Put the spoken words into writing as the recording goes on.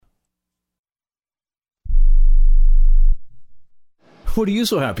What are you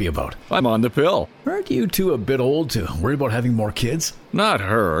so happy about? I'm on the pill. Aren't you two a bit old to worry about having more kids? Not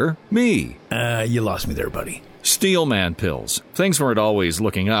her, me. You lost me there, buddy. Steelman pills. Things weren't always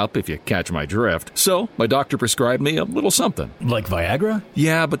looking up, if you catch my drift. So, my doctor prescribed me a little something. Like Viagra?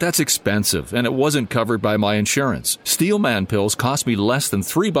 Yeah, but that's expensive, and it wasn't covered by my insurance. Steelman pills cost me less than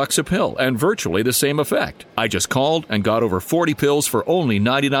 $3 a pill, and virtually the same effect. I just called and got over 40 pills for only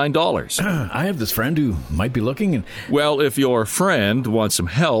 $99. I have this friend who might be looking and... Well, if your friend wants some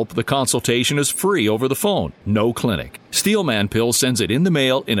help, the consultation is free over the phone. No clinic. Steelman Pill sends it in the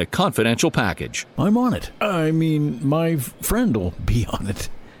mail in a confidential package. I'm on it. I mean, my friend will be on it.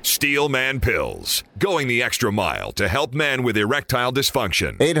 Steelman Pills. Going the extra mile to help men with erectile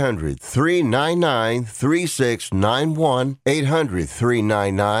dysfunction. 800-399-3691.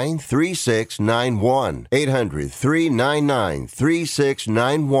 800-399-3691.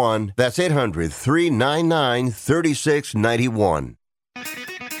 800-399-3691. That's 800-399-3691.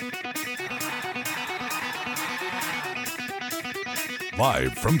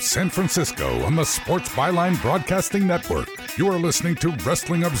 Live from San Francisco on the Sports Byline Broadcasting Network, you are listening to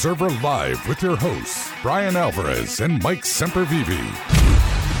Wrestling Observer Live with your hosts, Bryan Alvarez and Mike Sempervive.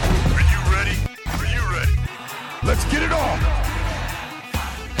 Are you ready? Are you ready? Let's get it on!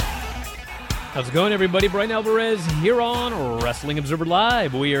 How's it going, everybody? Bryan Alvarez here on Wrestling Observer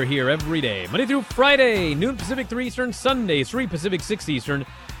Live. We are here every day, Monday through Friday, noon Pacific, 3 Eastern, Sunday, 3 Pacific, 6 Eastern.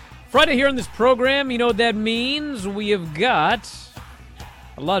 Friday here on this program, you know what that means? We have got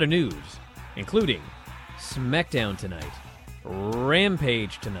a lot of news, including SmackDown tonight,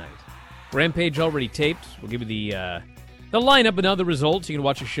 Rampage tonight. Rampage already taped. We'll give you the lineup and other results. You can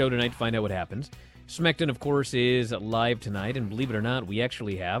watch the show tonight to find out what happens. SmackDown, of course, is live tonight, and believe it or not, we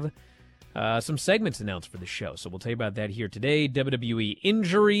actually have some segments announced for the show. So we'll tell you about that here today. WWE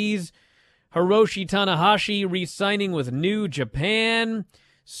injuries, Hiroshi Tanahashi re-signing with New Japan,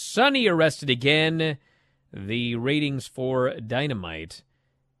 Sonny arrested again, the ratings for Dynamite,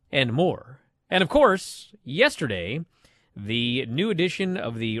 and more. And of course, yesterday, the new edition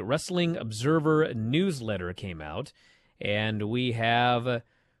of the Wrestling Observer newsletter came out, and we have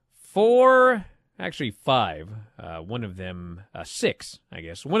 5, one of them, 6, I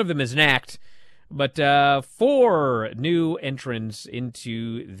guess. One of them is an act, but 4 new entrants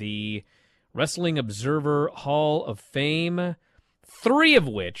into the Wrestling Observer Hall of Fame, 3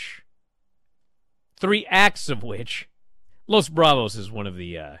 acts of which, Los Bravos is one of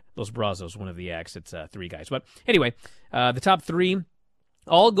the acts. It's 3 guys. But anyway, the top 3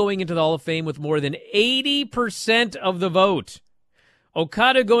 all going into the Hall of Fame with more than 80% of the vote.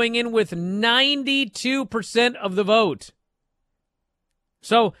 Okada going in with 92% of the vote.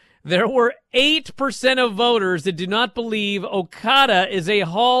 So there were 8% of voters that do not believe Okada is a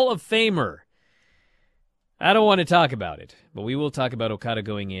Hall of Famer. I don't want to talk about it, but we will talk about Okada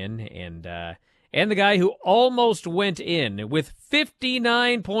going in and the guy who almost went in with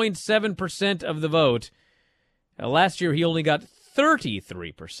 59.7% of the vote. Last year, he only got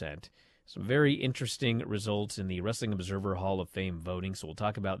 33%. Some very interesting results in the Wrestling Observer Hall of Fame voting, so we'll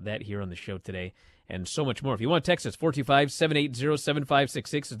talk about that here on the show today and so much more. If you want to text us,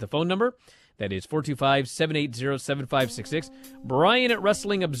 425-780-7566 is the phone number. That is 425-780-7566. Bryan at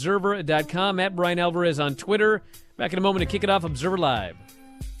WrestlingObserver.com, at Bryan Alvarez on Twitter. Back in a moment to kick it off, Observer Live.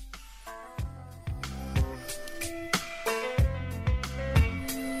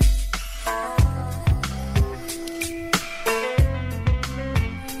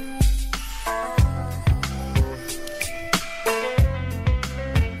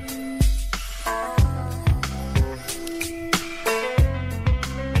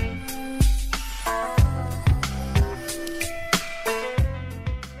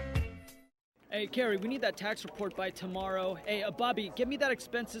 Hey, Carrie, we need that tax report by tomorrow. Hey, Bobby, get me that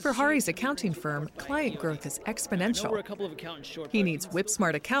expenses. For Hari's accounting firm, client growth is exponential. We're a couple of accountants short. He needs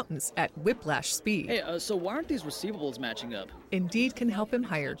whip-smart accountants at whiplash speed. Hey, so why aren't these receivables matching up? Indeed can help him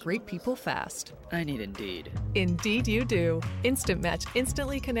hire great people fast. I need Indeed. Indeed you do. Instant Match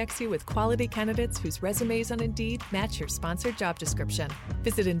instantly connects you with quality candidates whose resumes on Indeed match your sponsored job description.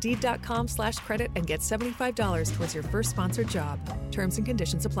 Visit Indeed.com/credit and get $75 towards your first sponsored job. Terms and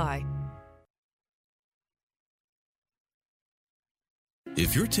conditions apply.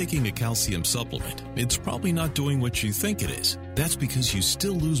 If you're taking a calcium supplement, it's probably not doing what you think it is. That's because you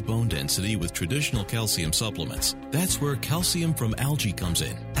still lose bone density with traditional calcium supplements. That's where calcium from algae comes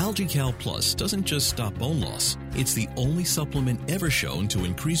in. AlgaeCal Plus doesn't just stop bone loss. It's the only supplement ever shown to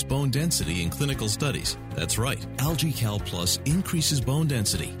increase bone density in clinical studies. That's right, AlgaeCal Plus increases bone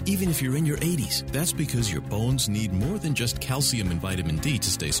density, even if you're in your 80s. That's because your bones need more than just calcium and vitamin D to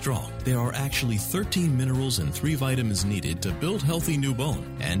stay strong. There are actually 13 minerals and 3 vitamins needed to build healthy new bone,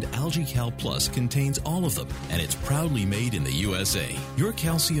 and AlgaeCal Plus contains all of them, and it's proudly made in the USA. Your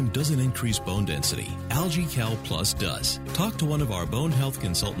calcium doesn't increase bone density. AlgaeCal Plus does. Talk to one of our bone health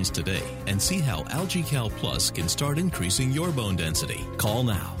consultants today and see how AlgaeCal Plus can start increasing your bone density. Call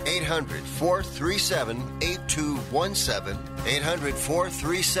now. 800-437-8217.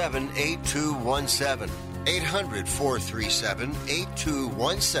 800-437-8217.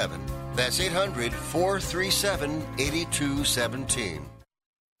 800-437-8217. That's 800-437-8217.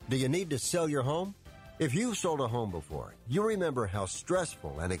 Do you need to sell your home? If you've sold a home before, you remember how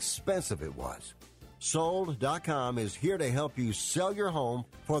stressful and expensive it was. Sold.com is here to help you sell your home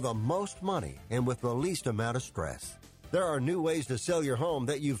for the most money and with the least amount of stress. There are new ways to sell your home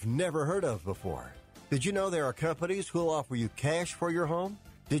that you've never heard of before. Did you know there are companies who'll offer you cash for your home?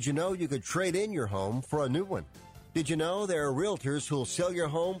 Did you know you could trade in your home for a new one? Did you know there are realtors who'll sell your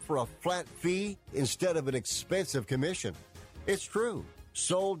home for a flat fee instead of an expensive commission? It's true.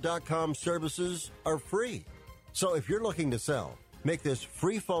 Sold.com services are free. So if you're looking to sell, make this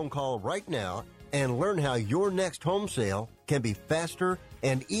free phone call right now and learn how your next home sale can be faster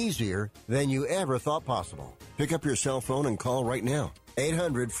and easier than you ever thought possible. Pick up your cell phone and call right now.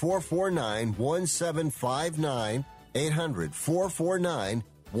 800-449-1759.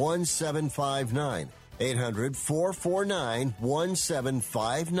 800-449-1759.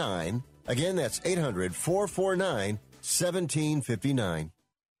 800-449-1759. Again, that's 800-449-1759.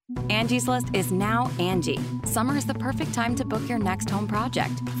 Angie's List is now Angie. Summer is the perfect time to book your next home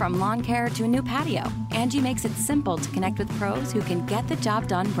project. From lawn care to a new patio, Angie makes it simple to connect with pros who can get the job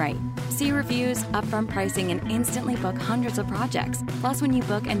done right. See reviews, upfront pricing, and instantly book hundreds of projects. Plus, when you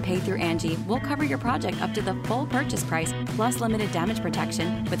book and pay through Angie, we'll cover your project up to the full purchase price, plus limited damage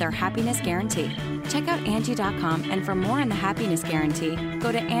protection with our Happiness Guarantee. Check out Angie.com, and for more on the Happiness Guarantee,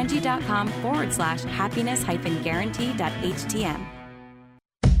 go to Angie.com/happiness-guarantee.htm.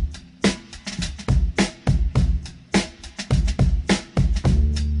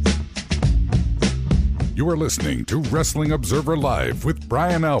 You are listening to Wrestling Observer Live with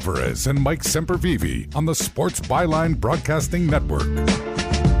Bryan Alvarez and Mike Sempervive on the Sports Byline Broadcasting Network.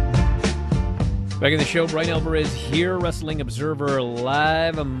 Back in the show, Bryan Alvarez here, Wrestling Observer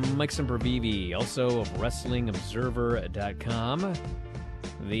Live. I'm Mike Sempervive, also of WrestlingObserver.com.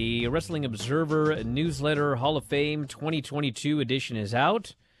 The Wrestling Observer Newsletter Hall of Fame 2022 edition is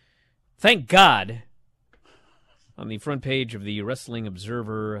out. Thank God. On the front page of the Wrestling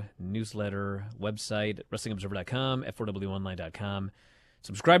Observer newsletter website, WrestlingObserver.com, F4WOnline.com.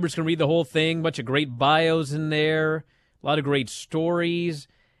 Subscribers can read the whole thing. Bunch of great bios in there. A lot of great stories.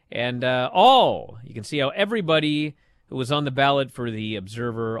 And you can see how everybody who was on the ballot for the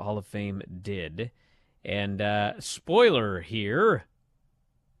Observer Hall of Fame did. And spoiler here,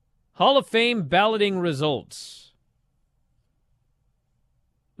 Hall of Fame balloting results.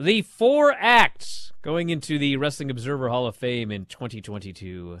 The 4 acts going into the Wrestling Observer Hall of Fame in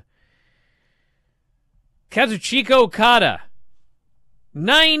 2022. Kazuchika Okada,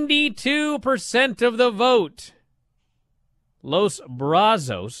 92% of the vote. Los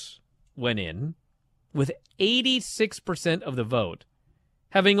Brazos went in with 86% of the vote,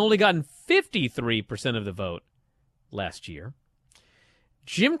 having only gotten 53% of the vote last year.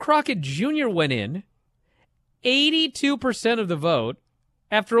 Jim Crockett Jr. went in, 82% of the vote,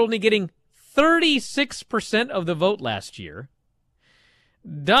 after only getting 36% of the vote last year.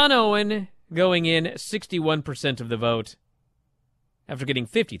 Don Owen going in 61% of the vote after getting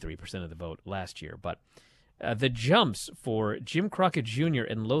 53% of the vote last year. But the jumps for Jim Crockett Jr.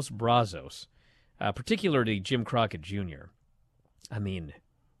 and Los Brazos, particularly Jim Crockett Jr., I mean,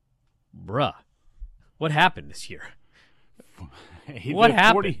 bruh, what happened this year? What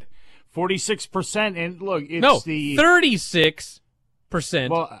happened? 46%, and look, it's no, the 36%.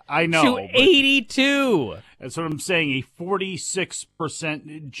 Well, I know. To 82. That's what I'm saying, a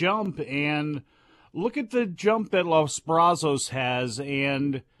 46% jump. And look at the jump that Los Brazos has.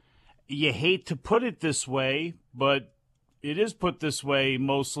 And you hate to put it this way, but it is put this way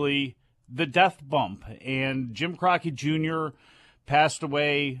mostly, the death bump. And Jim Crockett Jr. passed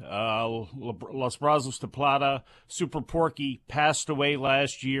away. Los Brazos de Plata, Super Porky, passed away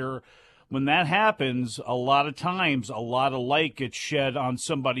last year. When that happens, a lot of times, a lot of light gets shed on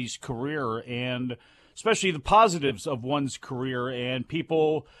somebody's career, and especially the positives of one's career, and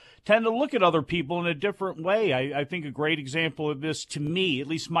people tend to look at other people in a different way. I think a great example of this, to me, at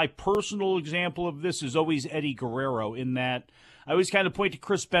least my personal example of this, is always Eddie Guerrero, in that I always kind of point to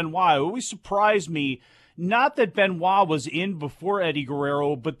Chris Benoit. It always surprised me, not that Benoit was in before Eddie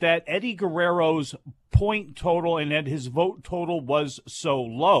Guerrero, but that Eddie Guerrero's point total and that his vote total was so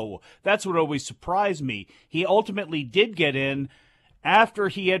low. That's what always surprised me. He ultimately did get in after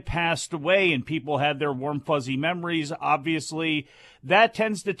he had passed away, and people had their warm, fuzzy memories. Obviously, that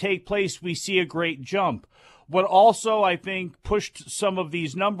tends to take place. We see a great jump. What also, I think, pushed some of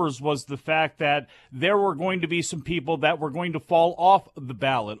these numbers was the fact that there were going to be some people that were going to fall off the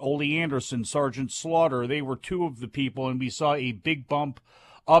ballot. Ole Anderson, Sergeant Slaughter, they were two of the people, and we saw a big bump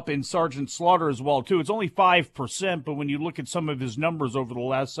up in Sergeant Slaughter as well, too. It's only 5%, but when you look at some of his numbers over the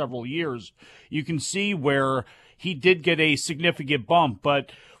last several years, you can see where he did get a significant bump.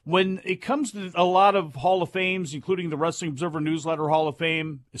 But when it comes to a lot of Hall of Fames, including the Wrestling Observer Newsletter Hall of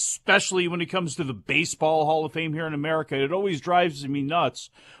Fame, especially when it comes to the Baseball Hall of Fame here in America, it always drives me nuts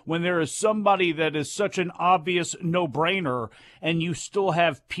when there is somebody that is such an obvious no-brainer and you still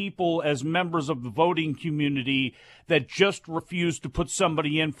have people as members of the voting community that just refuse to put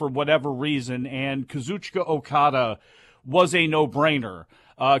somebody in for whatever reason. And Kazuchika Okada was a no-brainer.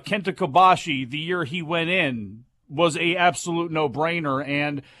 Kenta Kobashi, the year he went in, was a absolute no-brainer,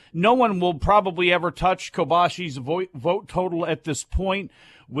 and no one will probably ever touch Kobashi's vote total at this point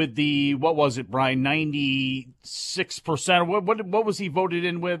with the, what was it, Bryan, 96%? What was he voted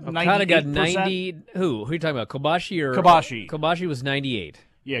in with? Okada got 90. Who are you talking about, Kobashi or? Kobashi. Kobashi was 98.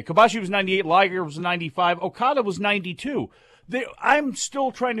 Yeah, Kobashi was 98, Liger was 95, Okada was 92. I'm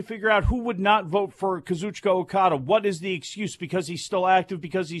still trying to figure out who would not vote for Kazuchika Okada. What is the excuse? Because he's still active?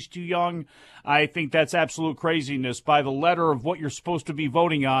 Because he's too young? I think that's absolute craziness. By the letter of what you're supposed to be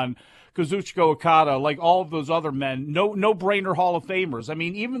voting on, Kazuchika Okada, like all of those other men, no-brainer Hall of Famers. I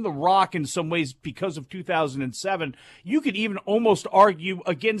mean, even The Rock, in some ways, because of 2007, you could even almost argue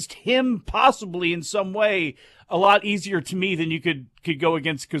against him, possibly in some way, a lot easier to me than you could go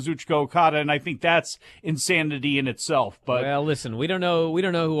against Kazuchika Okada, and I think that's insanity in itself. But well, listen, we don't know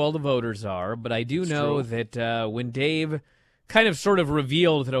who all the voters are, but I do know that when Dave kind of sort of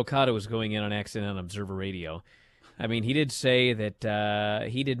revealed that Okada was going in on accident on Observer Radio, I mean, he did say that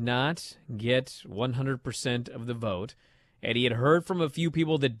he did not get 100% of the vote, and he had heard from a few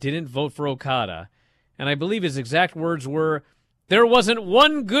people that didn't vote for Okada, and I believe his exact words were, "There wasn't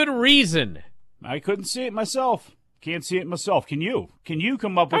one good reason." I couldn't see it myself. Can't see it myself. Can you? Can you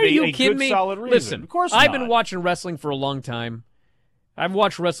come up with a good, solid reason? Listen, of course I've not. been watching wrestling for a long time. I've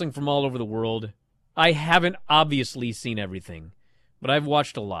watched wrestling from all over the world. I haven't obviously seen everything, but I've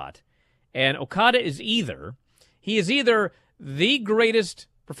watched a lot. And Okada is either the greatest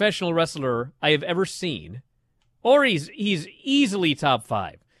professional wrestler I have ever seen, or he's easily top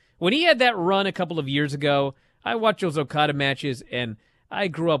 5. When he had that run a couple of years ago, I watched those Okada matches, and I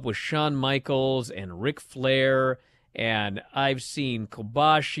grew up with Shawn Michaels and Ric Flair, and I've seen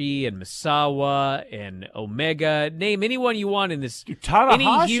Kobashi and Misawa and Omega. Name anyone you want in this. Dude, Tanahashi.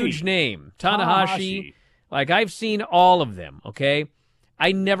 Any huge name. Tanahashi. Like, I've seen all of them, okay?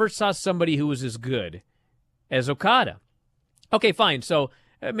 I never saw somebody who was as good as Okada. Okay, fine. So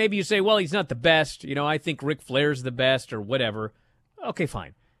maybe you say, well, he's not the best. You know, I think Ric Flair's the best or whatever. Okay,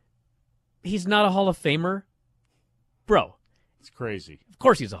 fine. He's not a Hall of Famer? Bro. It's crazy. Of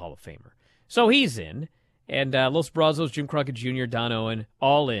course he's a Hall of Famer. So he's in. And Los Brazos, Jim Crockett Jr., Don Owen,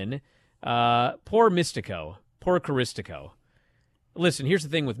 all in. Poor Mystico. Poor Caristico. Listen, here's the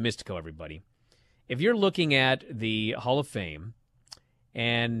thing with Mystico, everybody. If you're looking at the Hall of Fame,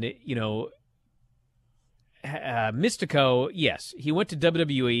 and, you know, Mystico, yes, he went to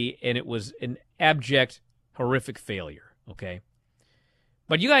WWE, and it was an abject, horrific failure, okay?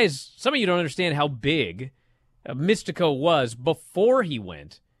 But you guys, some of you don't understand how big Mystico was before he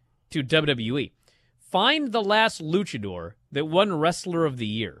went to WWE. Find the last luchador that won Wrestler of the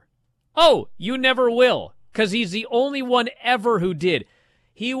Year. Oh, you never will, because he's the only one ever who did.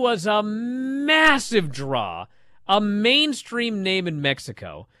 He was a massive draw, a mainstream name in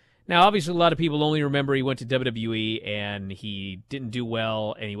Mexico. Now, obviously, a lot of people only remember he went to WWE, and he didn't do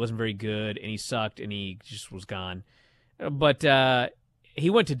well, and he wasn't very good, and he sucked, and he just was gone. But he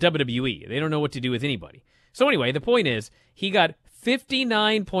went to WWE. They don't know what to do with anybody. So anyway, the point is, he got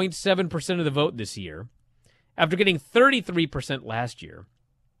 59.7% of the vote this year after getting 33% last year.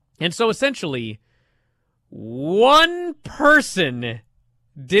 And so essentially, one person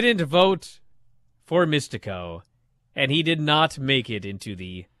didn't vote for Mystico, and he did not make it into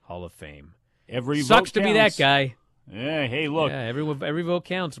the Hall of Fame. Every Sucks vote to counts. be that guy. Yeah, hey, look. Yeah, every vote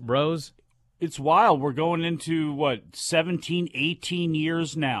counts, bros. It's wild. We're going into, 17, 18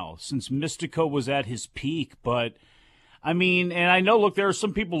 years now since Mystico was at his peak. But, I mean, and I know, look, there are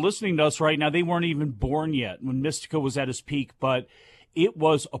some people listening to us right now. They weren't even born yet when Mystico was at his peak. But it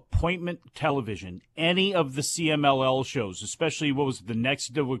was appointment television. Any of the CMLL shows, especially what was the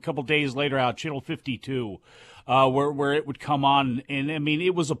next, a couple days later out, Channel 52, where it would come on. And, I mean,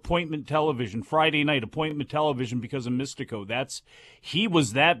 it was appointment television, Friday night appointment television because of Mystico. He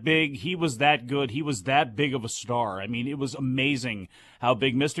was that big. He was that good. He was that big of a star. I mean, it was amazing how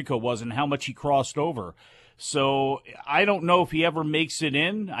big Mystico was and how much he crossed over. So I don't know if he ever makes it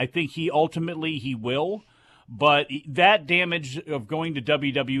in. I think he will. But that damage of going to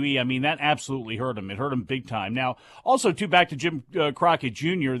WWE, I mean, that absolutely hurt him. It hurt him big time. Now, also, too, back to Jim Crockett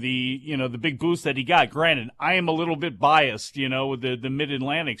Jr., the big boost that he got. Granted, I am a little bit biased, with the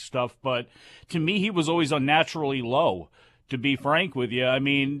Mid-Atlantic stuff, but to me, he was always unnaturally low, to be frank with you. I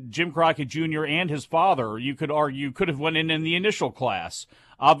mean, Jim Crockett Jr. and his father, you could argue, could have went in the initial class.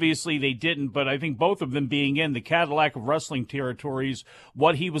 Obviously, they didn't, but I think both of them being in the Cadillac of wrestling territories,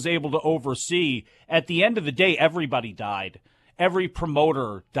 what he was able to oversee, at the end of the day, everybody died. Every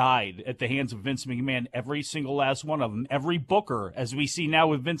promoter died at the hands of Vince McMahon, every single last one of them. Every booker, as we see now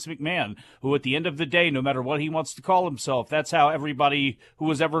with Vince McMahon, who at the end of the day, no matter what he wants to call himself, that's how everybody who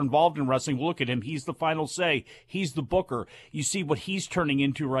was ever involved in wrestling will look at him. He's the final say. He's the booker. You see what he's turning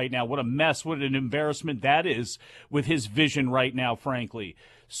into right now. What a mess, what an embarrassment that is with his vision right now, frankly.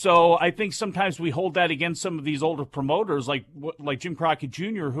 So I think sometimes we hold that against some of these older promoters like Jim Crockett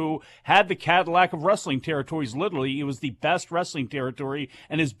Jr., who had the Cadillac of wrestling territories. Literally, it was the best wrestling territory,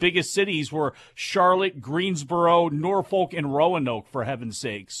 and his biggest cities were Charlotte, Greensboro, Norfolk, and Roanoke, for heaven's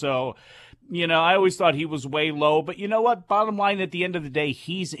sake. So, I always thought he was way low. But you know what? Bottom line, at the end of the day,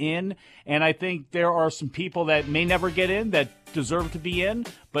 he's in. And I think there are some people that may never get in that deserve to be in.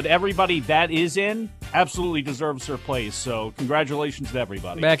 But everybody that is in absolutely deserves their place. So congratulations to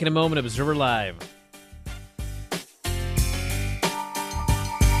everybody. Back in a moment, Observer Live.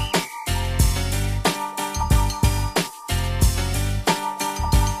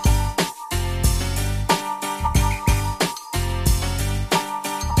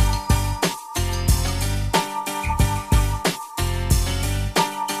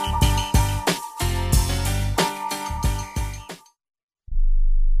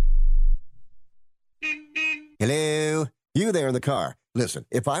 Hello? You there in the car. Listen,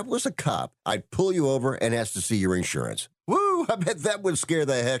 if I was a cop, I'd pull you over and ask to see your insurance. Woo! I bet that would scare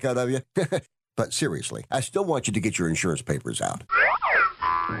the heck out of you. But seriously, I still want you to get your insurance papers out.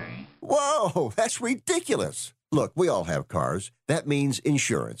 Whoa! That's ridiculous. Look, we all have cars. That means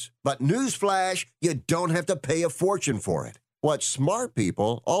insurance. But newsflash, you don't have to pay a fortune for it. What smart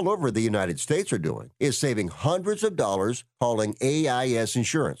people all over the United States are doing is saving hundreds of dollars hauling AIS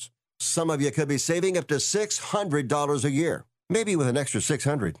insurance. Some of you could be saving up to $600 a year. Maybe with an extra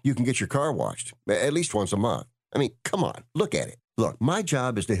 $600, you can get your car washed, at least once a month. I mean, come on, look at it. Look, my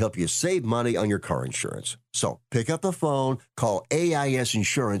job is to help you save money on your car insurance. So pick up the phone, call AIS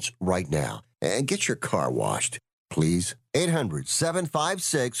Insurance right now, and get your car washed, please.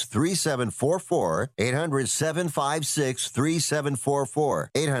 800-756-3744. 800-756-3744.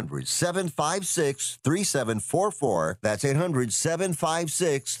 800-756-3744. That's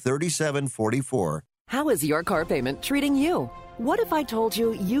 800-756-3744. How is your car payment treating you? What if I told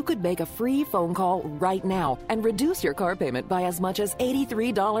you you could make a free phone call right now and reduce your car payment by as much as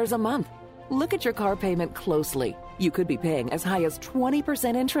 $83 a month? Look at your car payment closely. You could be paying as high as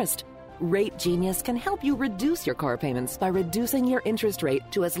 20% interest. Rate Genius can help you reduce your car payments by reducing your interest rate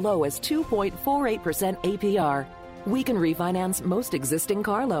to as low as 2.48% APR. We can refinance most existing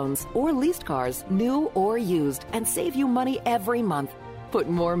car loans or leased cars, new or used, and save you money every month. Put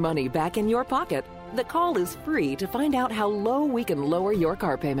more money back in your pocket. The call is free to find out how low we can lower your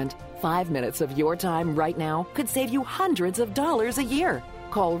car payment. 5 minutes of your time right now could save you hundreds of dollars a year.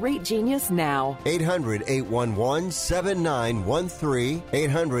 Call Rate Genius now. 800-811-7913.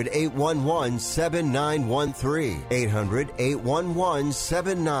 800-811-7913.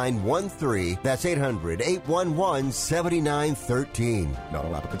 800-811-7913. That's 800-811-7913. Not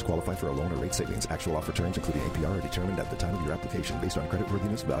all applicants qualify for a loan or rate savings. Actual offer terms, including APR, are determined at the time of your application based on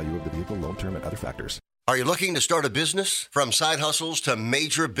creditworthiness, value of the vehicle, loan term, and other factors. Are you looking to start a business? From side hustles to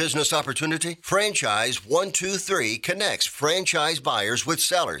major business opportunity? Franchise 123 connects franchise buyers with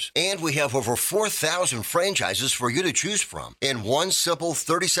sellers. And we have over 4,000 franchises for you to choose from. In one simple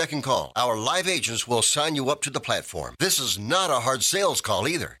 30-second call, our live agents will sign you up to the platform. This is not a hard sales call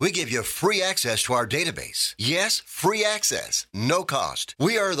either. We give you free access to our database. Yes, free access. No cost.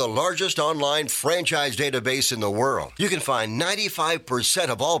 We are the largest online franchise database in the world. You can find 95%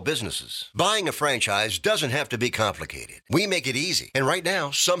 of all businesses. Buying a franchise doesn't have to be complicated. We make it easy. And right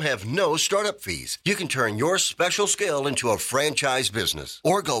now, some have no startup fees. You can turn your special skill into a franchise business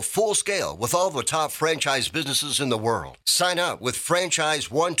or go full scale with all the top franchise businesses in the world. Sign up with Franchise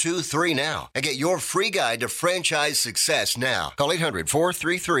 123 now and get your free guide to franchise success now. Call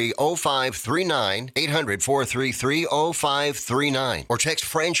 800-433-0539, 800-433-0539, or text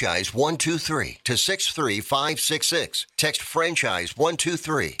Franchise 123 to 63566. Text Franchise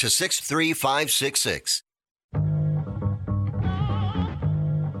 123 to 63566.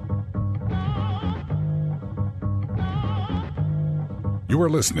 You are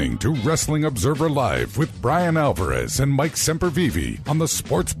listening to Wrestling Observer Live with Bryan Alvarez and Mike Sempervive on the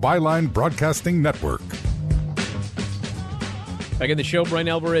Sports Byline Broadcasting Network. Back in the show, Bryan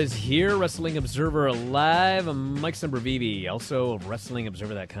Alvarez here, Wrestling Observer Live. I'm Mike Sempervive, also of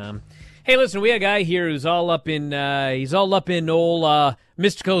WrestlingObserver.com. Hey, listen, we had a guy here who's all up in old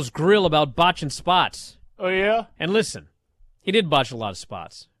Mystico's grill about botching spots. Oh, yeah? And listen, he did botch a lot of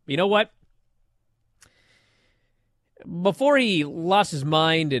spots. But you know what? Before he lost his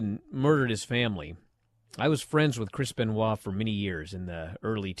mind and murdered his family, I was friends with Chris Benoit for many years in the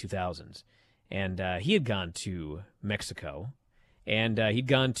early 2000s. And he had gone to Mexico, and he'd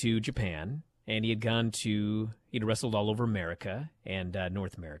gone to Japan, and he'd wrestled all over America and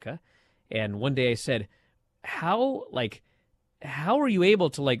North America. And one day I said, how are you able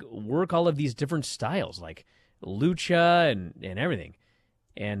to work all of these different styles, like lucha and everything?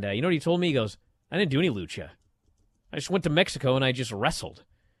 And you know what he told me? He goes, I didn't do any lucha. I just went to Mexico and I just wrestled.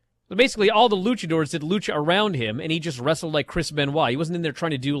 So basically all the luchadors did lucha around him, and he just wrestled like Chris Benoit. He wasn't in there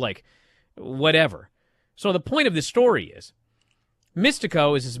trying to do whatever. So the point of this story is,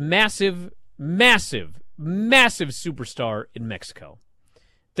 Mystico is this massive, massive, massive superstar in Mexico.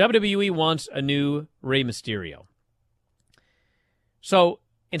 WWE wants a new Rey Mysterio. So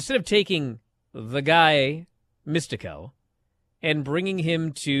instead of taking the guy, Mystico, and bringing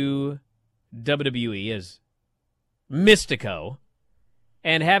him to WWE as Mystico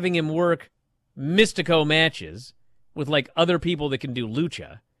and having him work Mystico matches with other people that can do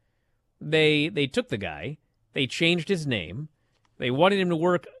lucha, they took the guy, they changed his name, they wanted him to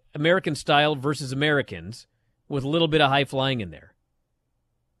work American style versus Americans with a little bit of high flying in there.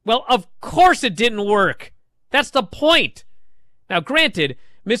 Well, of course it didn't work. That's the point. Now, granted,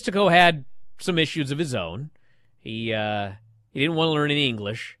 Mystico had some issues of his own. He didn't want to learn any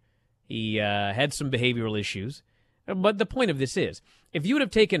English. He had some behavioral issues. But the point of this is, if you would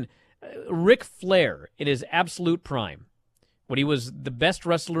have taken Ric Flair in his absolute prime, when he was the best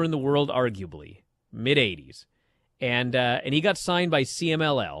wrestler in the world, arguably, mid-'80s, and he got signed by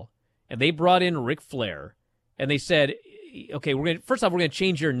CMLL, and they brought in Ric Flair, and they said, okay, first off, we're going to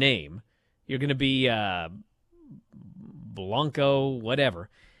change your name. You're going to be Blanco, whatever,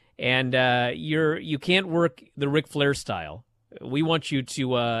 and you can't work the Ric Flair style. We want you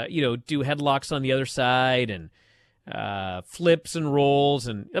to do headlocks on the other side and flips and rolls.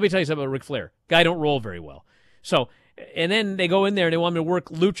 And let me tell you something about Ric Flair. Guy don't roll very well. So, and then they go in there and they want him to work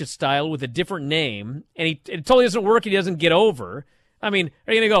lucha style with a different name, and it totally doesn't work. He doesn't get over. I mean,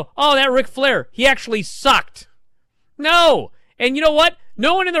 are you going to go, oh, that Ric Flair, he actually sucked? No. And you know what?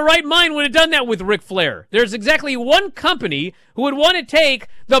 No one in their right mind would have done that with Ric Flair. There's exactly one company who would want to take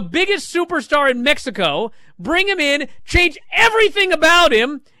the biggest superstar in Mexico, bring him in, change everything about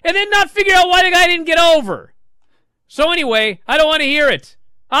him, and then not figure out why the guy didn't get over. So anyway, I don't want to hear it.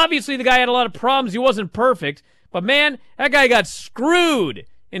 Obviously, the guy had a lot of problems. He wasn't perfect. But man, that guy got screwed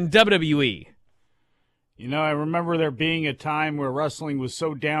in WWE. You know, I remember there being a time where wrestling was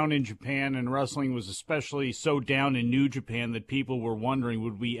so down in Japan, and wrestling was especially so down in New Japan, that people were wondering,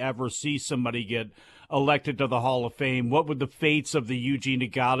 would we ever see somebody get elected to the Hall of Fame? What would the fates of the Yuji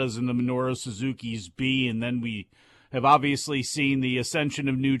Nagatas and the Minoru Suzukis be? And then we have obviously seen the ascension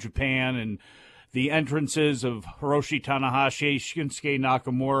of New Japan and the entrances of Hiroshi Tanahashi, Shinsuke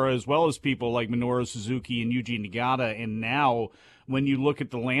Nakamura, as well as people like Minoru Suzuki and Yuji Nagata. And now, when you look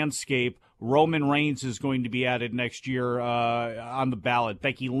at the landscape, Roman Reigns is going to be added next year on the ballot.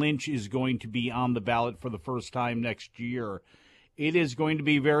 Becky Lynch is going to be on the ballot for the first time next year. It is going to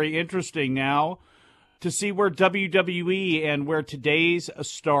be very interesting now. to see where WWE and where today's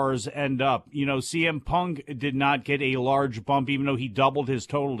stars end up. You know, CM Punk did not get a large bump, even though he doubled his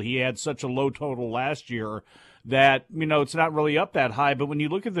total. He had such a low total last year that, you know, it's not really up that high. But when you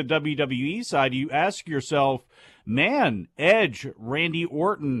look at the WWE side, you ask yourself, man, Edge, Randy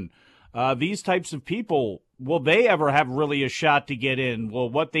Orton, these types of people, will they ever have really a shot to get in? Well,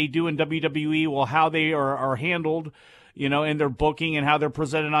 what they do in WWE, well, how they are handled, you know, in their booking and how they're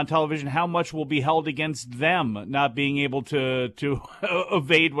presented on television, how much will be held against them not being able to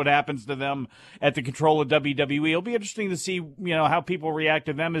evade what happens to them at the control of WWE. It'll be interesting to see, you know, how people react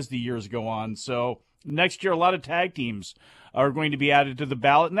to them as the years go on. So next year, a lot of tag teams are going to be added to the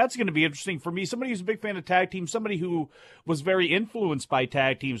ballot, and that's going to be interesting for me. Somebody who's a big fan of tag teams, somebody who was very influenced by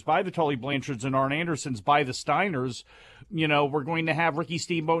tag teams, by the Tully Blanchards and Arn Andersons, by the Steiners. You know, we're going to have Ricky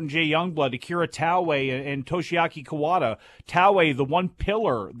Steamboat and Jay Youngblood, Akira Taue and Toshiaki Kawada. Taue, the one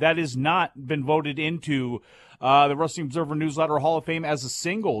pillar that has not been voted into the Wrestling Observer Newsletter Hall of Fame as a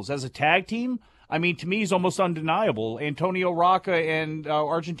singles, as a tag team. I mean, to me, he's almost undeniable. Antonio Rocca and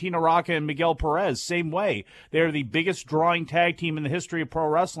Argentina Rocca and Miguel Perez, same way. They're the biggest drawing tag team in the history of pro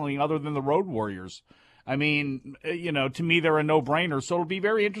wrestling other than the Road Warriors. I mean, you know, to me, they're a no-brainer. So it'll be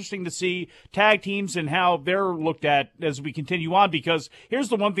very interesting to see tag teams and how they're looked at as we continue on, because here's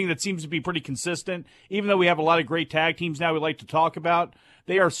the one thing that seems to be pretty consistent. Even though we have a lot of great tag teams now we like to talk about,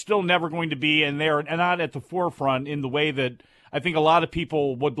 they are still never going to be, and they are not at the forefront in the way that I think a lot of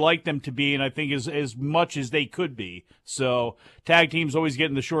people would like them to be, and I think as much as they could be. So tag teams always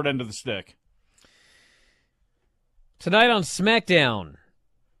getting the short end of the stick. Tonight on SmackDown,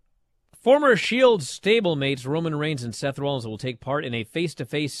 former Shield stablemates Roman Reigns and Seth Rollins will take part in a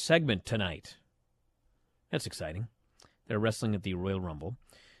face-to-face segment tonight. That's exciting. They're wrestling at the Royal Rumble.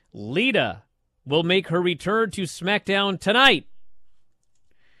 Lita will make her return to SmackDown tonight.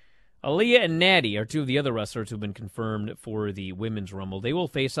 Aaliyah and Natty are two of the other wrestlers who've been confirmed for the Women's Rumble. They will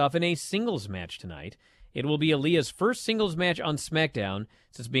face off in a singles match tonight. It will be Aaliyah's first singles match on SmackDown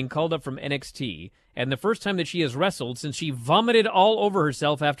since being called up from NXT, and the first time that she has wrestled since she vomited all over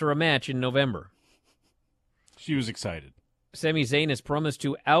herself after a match in November. She was excited. Sami Zayn has promised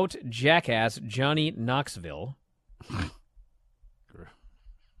to out-jackass Johnny Knoxville.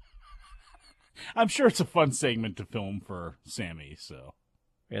 I'm sure it's a fun segment to film for Sami, so...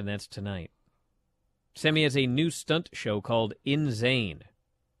 And that's tonight. Sami has a new stunt show called Insane.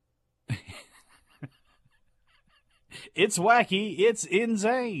 It's wacky. It's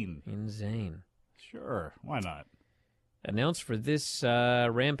insane. Insane. Sure. Why not? Announced for this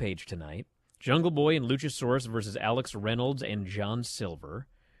Rampage tonight, Jungle Boy and Luchasaurus versus Alex Reynolds and John Silver.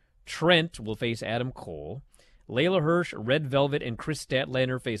 Trent will face Adam Cole. Layla Hirsch, Red Velvet, and Chris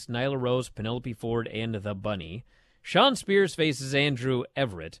Statlander face Nyla Rose, Penelope Ford, and The Bunny. Sean Spears faces Andrew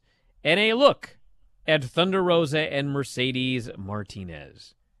Everett, and a look at Thunder Rosa and Mercedes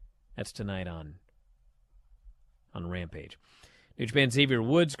Martinez. That's tonight on Rampage. New Japan Xavier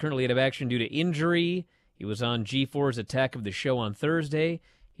Woods currently out of action due to injury. He was on G4's Attack of the Show on Thursday.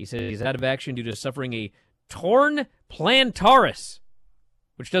 He said he's out of action due to suffering a torn plantaris,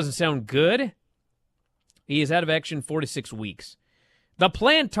 which doesn't sound good. He is out of action 4 to 6 weeks. The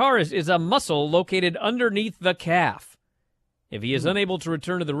plantaris is a muscle located underneath the calf. If he is unable to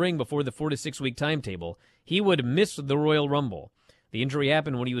return to the ring before the 4 to 6 week timetable, he would miss the Royal Rumble. The injury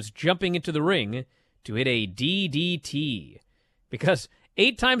happened when he was jumping into the ring to hit a DDT. Because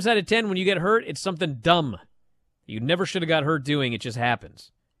 8 times out of 10 when you get hurt, it's something dumb. You never should have got hurt doing, it just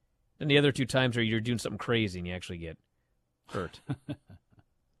happens. Then the other 2 times are you're doing something crazy and you actually get hurt.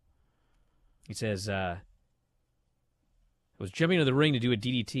 He says, was jumping into the ring to do a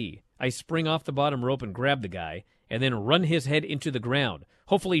DDT. I spring off the bottom rope and grab the guy, and then run his head into the ground,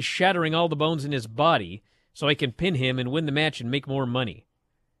 hopefully shattering all the bones in his body so I can pin him and win the match and make more money.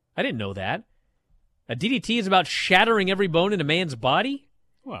 I didn't know that. A DDT is about shattering every bone in a man's body?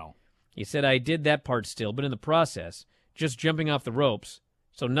 Well. He said I did that part still, but in the process, just jumping off the ropes,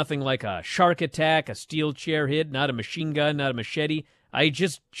 so nothing like a shark attack, a steel chair hit, not a machine gun, not a machete. I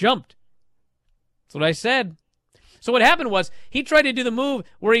just jumped. That's what I said. So what happened was he tried to do the move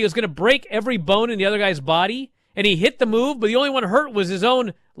where he was going to break every bone in the other guy's body, and he hit the move, but the only one hurt was his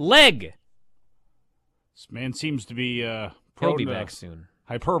own leg. This man seems to be He'll be back soon.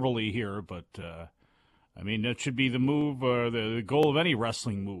 Hyperbole here, but I mean that should be the move. The goal of any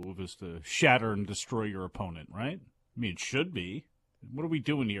wrestling move is to shatter and destroy your opponent, right? I mean, it should be. What are we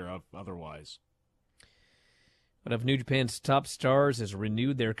doing here otherwise? One of New Japan's top stars has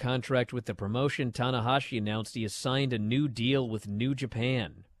renewed their contract with the promotion. Tanahashi announced he has signed a new deal with New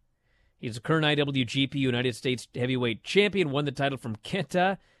Japan. He's a current IWGP United States Heavyweight Champion, won the title from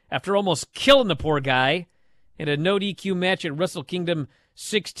Kenta after almost killing the poor guy in a no DQ match at Wrestle Kingdom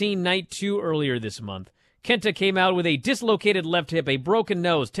 16 Night 2 earlier this month. Kenta came out with a dislocated left hip, a broken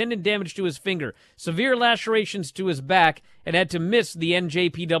nose, tendon damage to his finger, severe lacerations to his back, and had to miss the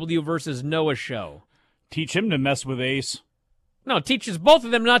NJPW versus Noah show. Teach him to mess with Ace. No, it teaches both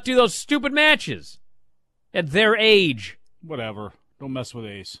of them not to do those stupid matches at their age. Whatever. Don't mess with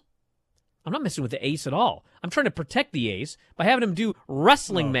Ace. I'm not messing with the Ace at all. I'm trying to protect the Ace by having him do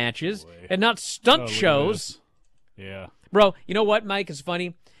wrestling matches and not stunt shows. Yeah. Bro, you know what, Mike, is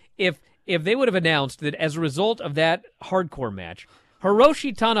funny? If they would have announced that as a result of that hardcore match,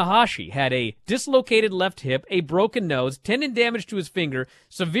 Hiroshi Tanahashi had a dislocated left hip, a broken nose, tendon damage to his finger,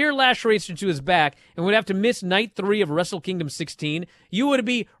 severe laceration to his back, and would have to miss Night 3 of Wrestle Kingdom 16, you would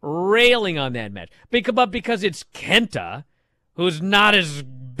be railing on that match. But because it's Kenta, who's not as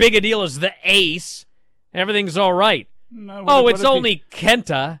big a deal as the Ace, everything's all right. No, it's only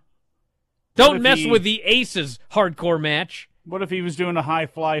Kenta. Don't mess with the Ace's hardcore match. What if he was doing a high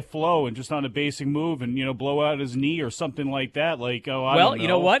fly flow and just on a basic move and, blow out his knee or something like that? Like, I don't know. You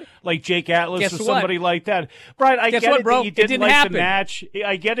know what? Like Jake Atlas Guess or what? somebody like that. Brian, I Guess get what, it bro? that you didn't like happen. the match.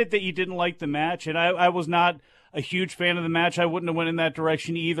 I get it that you didn't like the match, and I was not a huge fan of the match. I wouldn't have went in that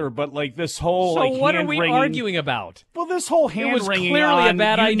direction either, but like this whole what are we hand-wringing- arguing about? Well, this whole hand was wringing clearly on, a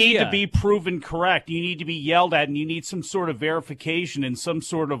bad you idea. need to be proven correct. You need to be yelled at, and you need some sort of verification and some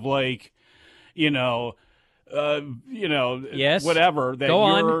sort of yes, whatever. That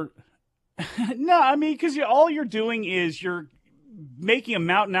Go you're... on. No, I mean, because all you're doing is you're making a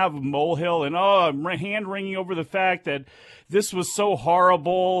mountain out of a molehill, and I'm hand-wringing over the fact that this was so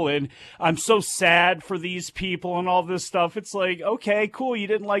horrible, and I'm so sad for these people and all this stuff. It's like, okay, cool, you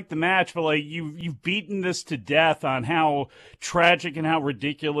didn't like the match, but like you've beaten this to death on how tragic and how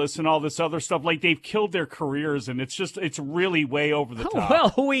ridiculous and all this other stuff. Like they've killed their careers, and it's really way over the top.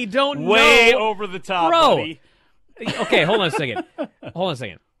 Well, we don't way know. over the top, Bro. buddy. Okay, hold on a second. I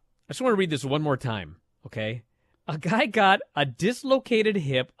just want to read this one more time, okay? A guy got a dislocated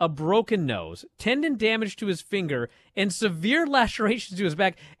hip, a broken nose, tendon damage to his finger, and severe lacerations to his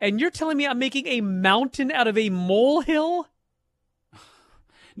back, and you're telling me I'm making a mountain out of a molehill?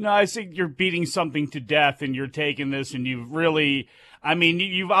 No, I think you're beating something to death, and you're taking this, and you've really... I mean,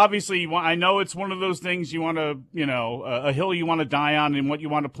 you've obviously... I know it's one of those things you want to, a hill you want to die on and what you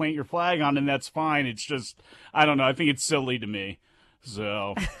want to plant your flag on, and that's fine. It's just, I don't know. I think it's silly to me.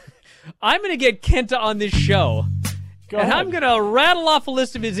 So... I'm going to get Kenta on this show, ahead. I'm going to rattle off a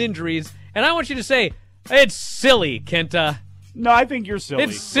list of his injuries, and I want you to say, it's silly, Kenta. No, I think you're silly.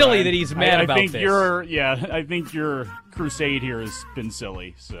 It's silly Brian. that he's mad about think this. I think your crusade here has been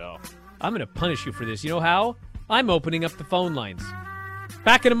silly, so. I'm going to punish you for this. You know how? I'm opening up the phone lines.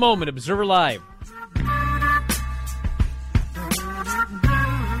 Back in a moment, Observer Live.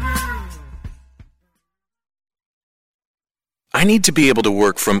 I need to be able to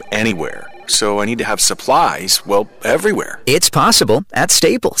work from anywhere, so I need to have supplies, everywhere. It's possible at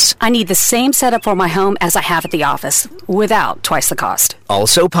Staples. I need the same setup for my home as I have at the office, without twice the cost.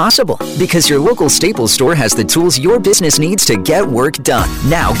 Also possible, because your local Staples store has the tools your business needs to get work done.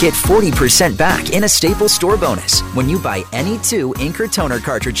 Now get 40% back in a Staples store bonus when you buy any 2 ink or toner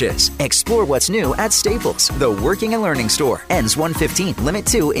cartridges. Explore what's new at Staples, the working and learning store. Ends 1/15, limit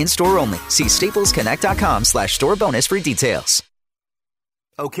 2 in-store only. See staplesconnect.com/store bonus for details.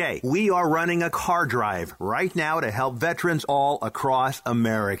 Okay, we are running a car drive right now to help veterans all across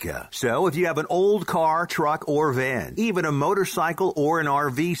America. So if you have an old car, truck, or van, even a motorcycle or an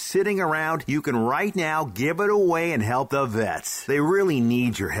RV sitting around, you can right now give it away and help the vets. They really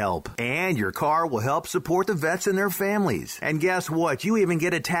need your help. And your car will help support the vets and their families. And guess what? You even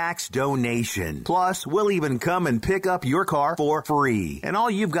get a tax donation. Plus, we'll even come and pick up your car for free. And all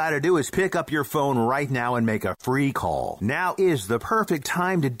you've got to do is pick up your phone right now and make a free call. Now is the perfect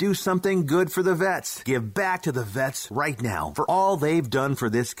time to do something good for the vets. Give back to the vets right now for all they've done for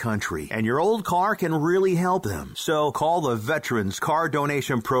this country. And your old car can really help them. So call the Veterans Car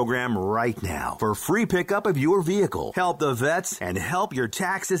Donation Program right now for free pickup of your vehicle. Help the vets and help your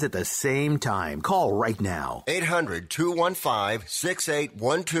taxes at the same time. Call right now.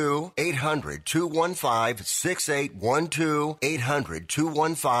 800-215-6812. 800-215-6812.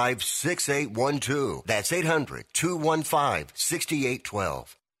 800-215-6812. That's 800-215-6812.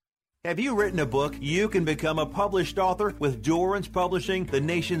 Have you written a book? You can become a published author with Dorrance Publishing, the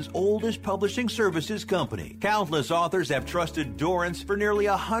nation's oldest publishing services company. Countless authors have trusted Dorrance for nearly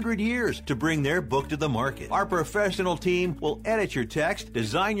 100 years to bring their book to the market. Our professional team will edit your text,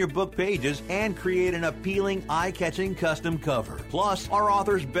 design your book pages, and create an appealing, eye-catching custom cover. Plus, our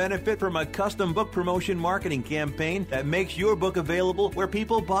authors benefit from a custom book promotion marketing campaign that makes your book available where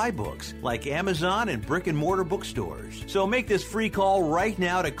people buy books, like Amazon and brick-and-mortar bookstores. So make this free call right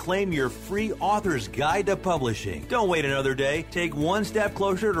now to claim your free author's guide to publishing. Don't wait another day. Take one step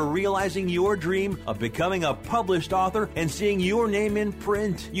closer to realizing your dream of becoming a published author and seeing your name in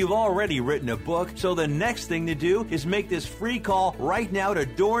print. You've already written a book, so the next thing to do is make this free call right now to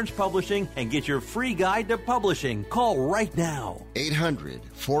Dorrance Publishing and get your free guide to publishing. Call right now.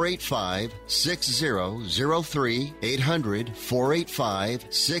 800-485-6003.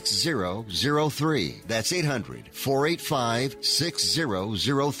 800-485-6003. That's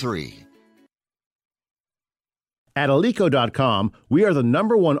 800-485-6003. At Alico.com, we are the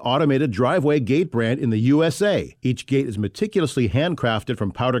 #1 automated driveway gate brand in the USA. Each gate is meticulously handcrafted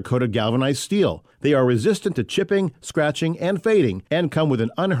from powder-coated galvanized steel. They are resistant to chipping, scratching, and fading, and come with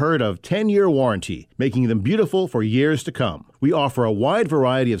an unheard-of 10-year warranty, making them beautiful for years to come. We offer a wide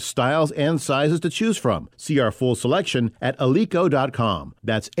variety of styles and sizes to choose from. See our full selection at Alico.com.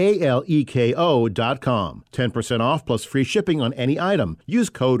 That's ALEKO.com. 10% off plus free shipping on any item. Use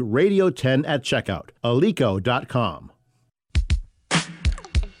code RADIO10 at checkout. Alico.com.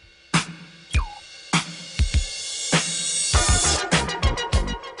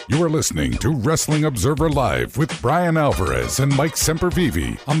 You are listening to Wrestling Observer Live with Bryan Alvarez and Mike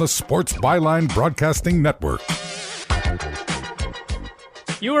Sempervive on the Sports Byline Broadcasting Network.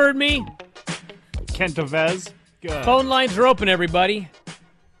 You heard me. Kentavez. Good. Phone lines are open, everybody.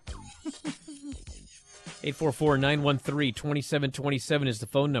 844-913-2727 is the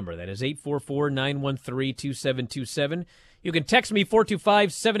phone number. That is 844-913-2727. You can text me,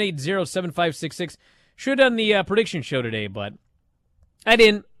 425-780-7566. Should have done the prediction show today, but I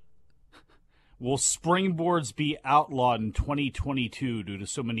didn't. Will springboards be outlawed in 2022 due to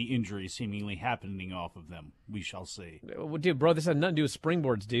so many injuries seemingly happening off of them? We shall see. Well, dude, bro, this has nothing to do with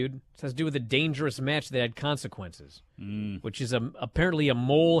springboards, dude. This has to do with a dangerous match that had consequences, which is apparently a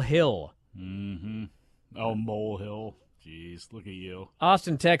molehill. Mm-hmm. Oh, molehill. Jeez, look at you.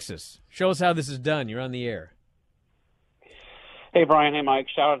 Austin, Texas. Show us how this is done. You're on the air. Hey, Brian. Hey, Mike.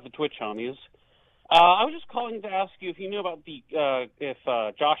 Shout out to the Twitch homies. I was just calling to ask you if you knew about if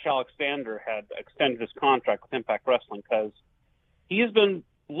Josh Alexander had extended his contract with Impact Wrestling, because he has been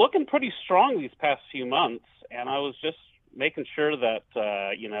looking pretty strong these past few months, and I was just making sure that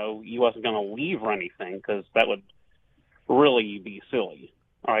he wasn't going to leave or anything, because that would really be silly.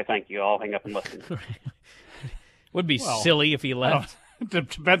 All right, thank you. I'll hang up and listen. Would be silly if he left.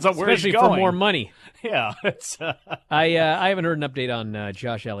 Depends on where he's going. Especially for more money. Yeah. It's, I haven't heard an update on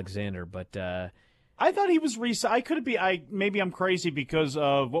Josh Alexander, but I thought he was I could be. Maybe I'm crazy because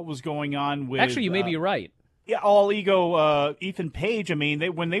of what was going on with. Actually, you may be right. Yeah, All Ego Ethan Page. I mean,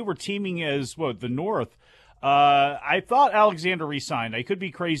 when they were teaming as the North. I thought Alexander resigned. I could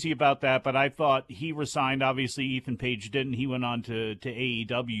be crazy about that, but I thought he resigned. Obviously, Ethan Page didn't. He went on to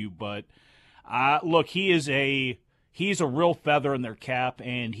AEW. But look, he's a real feather in their cap,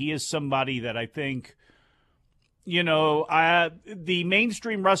 and he is somebody that I think, the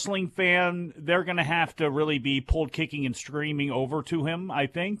mainstream wrestling fan, they're going to have to really be pulled kicking and screaming over to him, I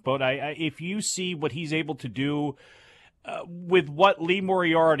think. But if you see what he's able to do with what Lee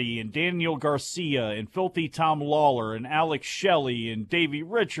Moriarty and Daniel Garcia and Filthy Tom Lawler and Alex Shelley and Davey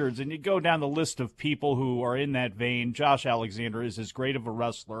Richards, and you go down the list of people who are in that vein, Josh Alexander is as great of a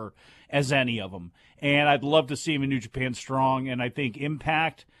wrestler as any of them. And I'd love to see him in New Japan Strong, and I think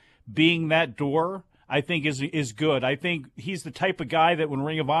Impact being that door, I think is good. I think he's the type of guy that when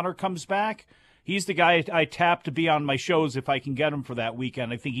Ring of Honor comes back, he's the guy I tap to be on my shows if I can get him for that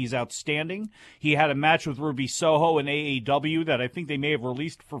weekend. I think he's outstanding. He had a match with Ruby Soho in AAW that I think they may have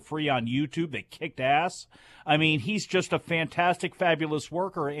released for free on YouTube that kicked ass. I mean, he's just a fantastic, fabulous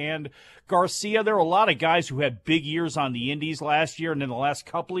worker. And Garcia, there are a lot of guys who had big years on the indies last year and in the last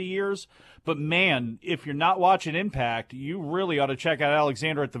couple of years. But, man, if you're not watching Impact, you really ought to check out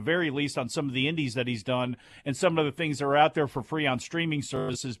Alexander at the very least on some of the indies that he's done and some of the things that are out there for free on streaming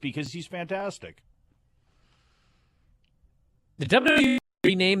services because he's fantastic. Did WWE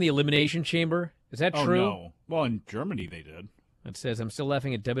rename the Elimination Chamber? Is that true? Oh, no. Well, in Germany they did. It says, I'm still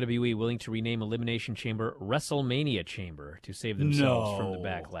laughing at WWE willing to rename Elimination Chamber WrestleMania Chamber to save themselves from the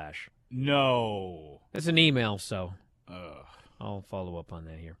backlash. No. That's an email, so I'll follow up on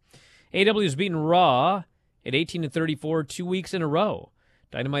that here. AEW has beaten Raw at 18-34 2 weeks in a row.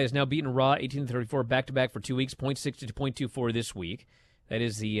 Dynamite has now beaten Raw 18-34 back-to-back for 2 weeks, 0.60 to 0.24 this week. That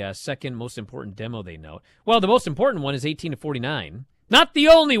is the second most important demo they note. Well, the most important one is 18-49. Not the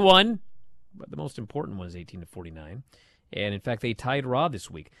only one, but the most important one is 18-49. And, in fact, they tied Raw this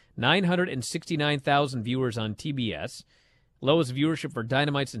week. 969,000 viewers on TBS. Lowest viewership for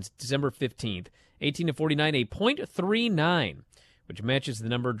Dynamite since December 15th. 18-49, a .39, which matches the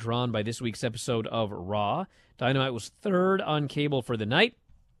number drawn by this week's episode of Raw. Dynamite was third on cable for the night.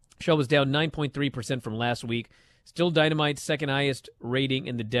 Show was down 9.3% from last week. Still Dynamite's second highest rating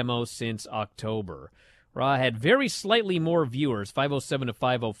in the demo since October. Raw had very slightly more viewers, 507 to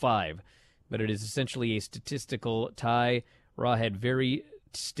 505, but it is essentially a statistical tie. Raw had very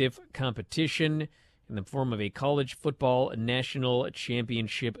stiff competition in the form of a college football national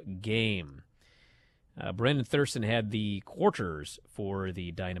championship game. Brendan Thurston had the quarters for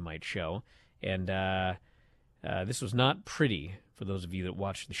the Dynamite show, and this was not pretty for those of you that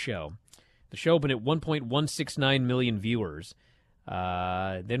watched the show. The show opened at 1.169 million viewers.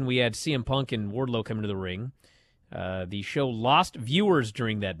 Then we had CM Punk and Wardlow come into the ring. The show lost viewers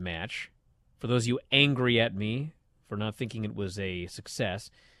during that match. For those of you angry at me for not thinking it was a success,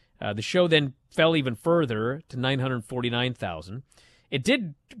 the show then fell even further to 949,000. It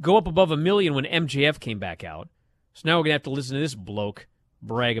did go up above 1 million when MJF came back out. So now we're going to have to listen to this bloke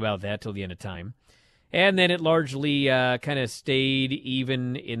brag about that till the end of time. And then it largely kind of stayed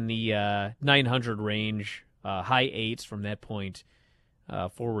even in the 900 range, high eights from that point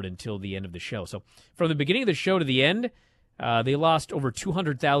forward until the end of the show. So from the beginning of the show to the end, they lost over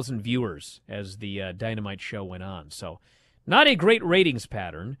 200,000 viewers as the Dynamite show went on. So not a great ratings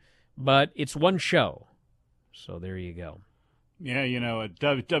pattern, but it's one show. So there you go. Yeah, at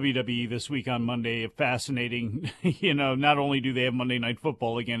WWE this week on Monday, fascinating. Not only do they have Monday Night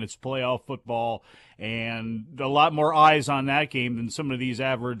Football again, it's playoff football, and a lot more eyes on that game than some of these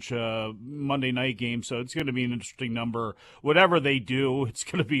average Monday night games. So it's going to be an interesting number. Whatever they do, it's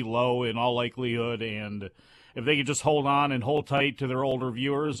going to be low in all likelihood, and if they can just hold on and hold tight to their older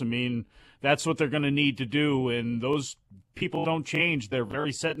viewers, that's what they're going to need to do, and those people don't change. They're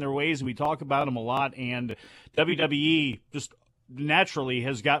very set in their ways, and we talk about them a lot, and WWE just naturally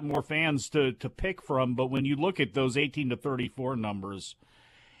has got more fans to pick from. But when you look at those 18-34 numbers,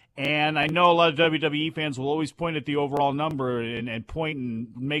 and I know a lot of WWE fans will always point at the overall number and point and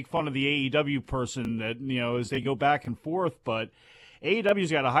make fun of the AEW person that, as they go back and forth, but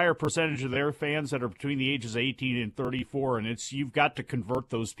AEW's got a higher percentage of their fans that are between the ages of 18 and 34, and you've got to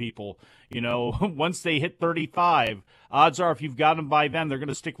convert those people. Once they hit 35, odds are if you've got them by then, they're going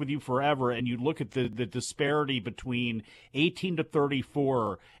to stick with you forever. And you look at the disparity between 18 to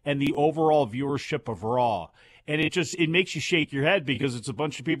 34 and the overall viewership of Raw. And it makes you shake your head because it's a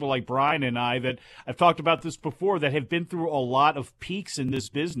bunch of people like Bryan and I that I've talked about this before that have been through a lot of peaks in this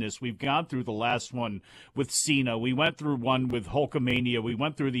business. We've gone through the last one with Cena. We went through one with Hulkamania. We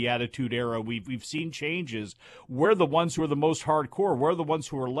went through the Attitude Era. We've seen changes. We're the ones who are the most hardcore. We're the ones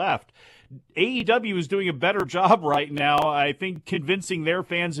who are left. AEW is doing a better job right now, I think, convincing their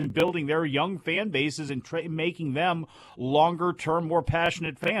fans and building their young fan bases and making them longer-term, more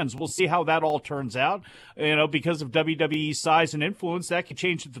passionate fans. We'll see how that all turns out. Because of WWE's size and influence, that could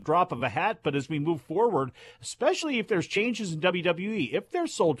change at the drop of a hat. But as we move forward, especially if there's changes in WWE, if they're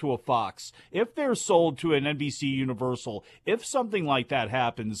sold to a Fox, if they're sold to an NBC Universal, if something like that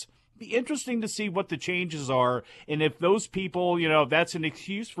happens, be interesting to see what the changes are, and if those people, that's an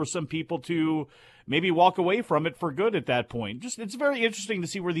excuse for some people to maybe walk away from it for good at that point. It's very interesting to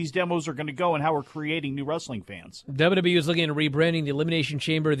see where these demos are going to go and how we're creating new wrestling fans. WWE is looking at rebranding the Elimination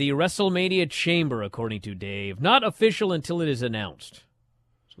Chamber the WrestleMania Chamber, according to Dave. Not official until it is announced.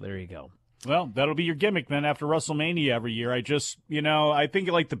 So there you go. Well, that'll be your gimmick then after WrestleMania every year. I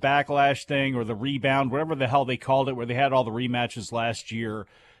think like the Backlash thing or the Rebound, whatever the hell they called it, where they had all the rematches last year.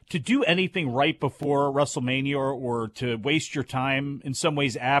 To do anything right before WrestleMania or to waste your time in some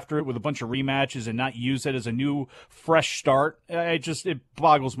ways after it with a bunch of rematches and not use it as a new, fresh start, it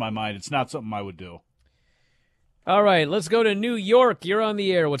boggles my mind. It's not something I would do. All right, let's go to New York. You're on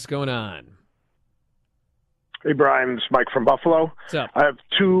the air. What's going on? Hey, Brian. It's Mike from Buffalo. What's up? I have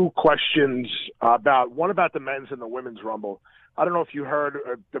two questions one about the men's and the women's Rumble. I don't know if you heard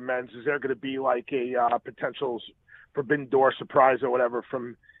the men's. Is there going to be like a potential Forbidden Door surprise or whatever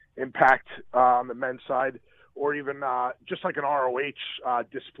from Impact on the men's side, or even just like an ROH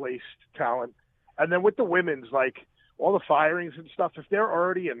displaced talent? And then with the women's, like all the firings and stuff, if they're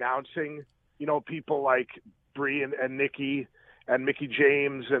already announcing, people like Brie and Nikki and Mickey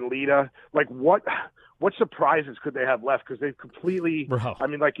James and Lita, like what what surprises could they have left? Because they've completely. Bro. I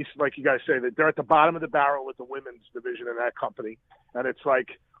mean, like you guys say, that they're at the bottom of the barrel with the women's division in that company, and it's like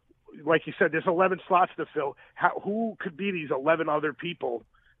you said, there's 11 slots to fill. Who could be these 11 other people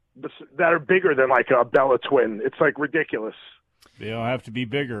that are bigger than like a Bella twin? It's like ridiculous. They don't have to be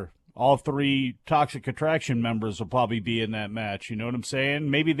bigger. All 3 Toxic Attraction members will probably be in that match. You know what I'm saying?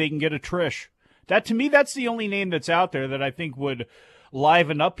 Maybe they can get a Trish. That, to me, that's the only name that's out there that I think would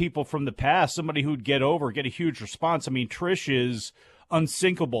liven up people from the past, somebody who'd get a huge response. I mean, Trish is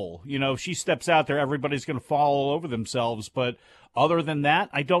unsinkable. You know, if she steps out there, everybody's going to fall all over themselves. But other than that,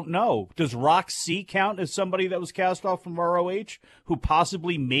 I don't know. Does Roxy count as somebody that was cast off from ROH who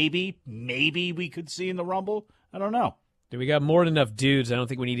possibly, maybe we could see in the Rumble? I don't know. We got more than enough dudes. I don't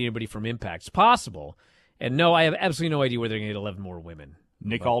think we need anybody from Impact. It's possible. And no, I have absolutely no idea where they're going to get 11 more women.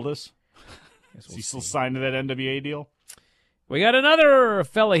 Nick Aldis? Is he still signed to that NWA deal? We got another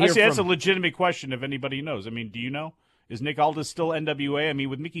fella here. That's a legitimate question if anybody knows. I mean, do you know? Is Nick Aldis still NWA? I mean,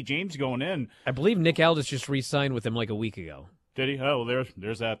 with Mickie James going in. I believe Nick Aldis just re-signed with him like a week ago. Did he? Oh, well,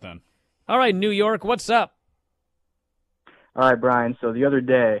 there's that then. All right, New York, what's up? All right, Brian. So the other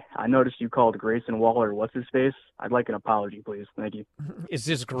day, I noticed you called Grayson Waller what's his face. I'd like an apology, please. Thank you. Is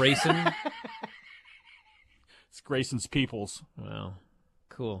this Grayson? It's Grayson's Peoples. Wow.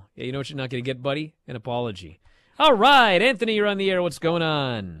 Cool. Yeah, you know what you're not going to get, buddy? An apology. All right, Anthony, you're on the air. What's going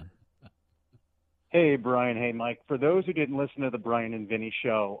on? Hey, Brian. Hey, Mike. For those who didn't listen to the Bryan and Vinny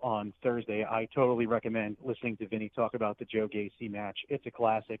show on Thursday, I totally recommend listening to Vinny talk about the Joe Gacy match. It's a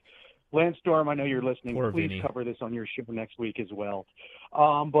classic. Lance Storm, I know you're listening. Poor Please Vinny. cover this on your show next week as well.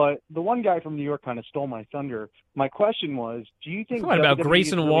 But the one guy from New York kind of stole my thunder. My question was, do you think What about WWE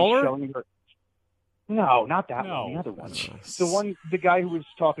Grayson is really Waller? showing her- No, not that one. The other one. The guy who was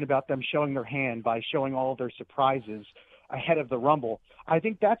talking about them showing their hand by showing all of their surprises ahead of the Rumble. I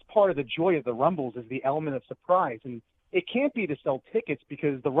think that's part of the joy of the Rumbles is the element of surprise. And it can't be to sell tickets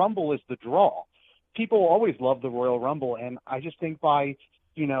because the Rumble is the draw. People always love the Royal Rumble. And I just think by,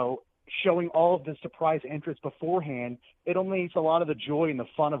 showing all of the surprise entrants beforehand, it eliminates a lot of the joy and the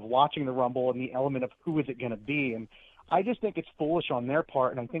fun of watching the Rumble and the element of who is it going to be. And I just think it's foolish on their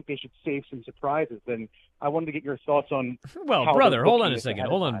part, and I think they should save some surprises. And I wanted to get your thoughts on. Well, how brother, they're hold booking on a this second. ahead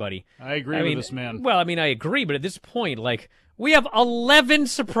of Hold on, time. buddy. I agree with this man. Well, I agree, but at this point, we have 11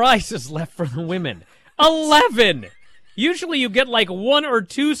 surprises left for the women. 11! Usually you get 1 or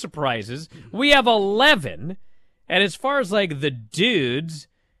 2 surprises. We have 11. And as far as the dudes,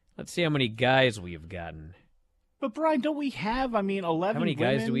 let's see how many guys we've gotten. But, Brian, don't we have, 11 How many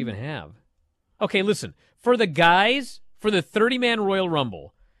guys women? do we even have? Okay, listen. For the guys, for the 30-man Royal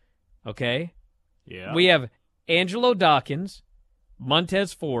Rumble, okay? Yeah. We have Angelo Dawkins,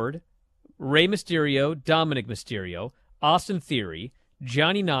 Montez Ford, Rey Mysterio, Dominic Mysterio, Austin Theory,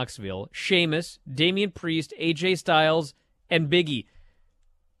 Johnny Knoxville, Sheamus, Damian Priest, AJ Styles, and Big E.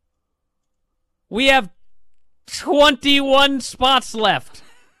 We have 21 spots left.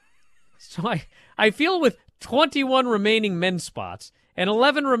 So I feel with 21 remaining men's spots and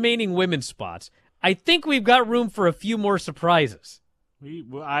 11 remaining women's spots, I think we've got room for a few more surprises.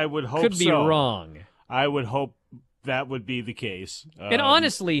 I would hope so. Could be wrong. I would hope that would be the case. And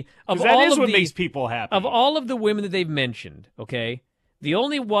honestly, what makes people happy. Of all of the women that they've mentioned, okay, the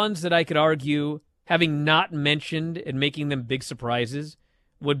only ones that I could argue having not mentioned and making them big surprises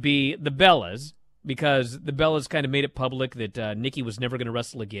would be the Bellas, because the Bellas kind of made it public that Nikki was never going to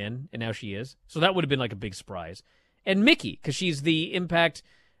wrestle again, and now she is. So that would have been a big surprise. And Mickey, because she's the Impact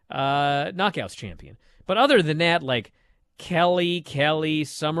Knockouts champion. But other than that, Kelly,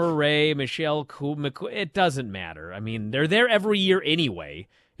 Summer Rae, Michelle it doesn't matter. They're there every year anyway.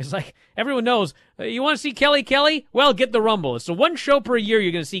 It's everyone knows, you want to see Kelly? Well, get the Rumble. It's the one show per year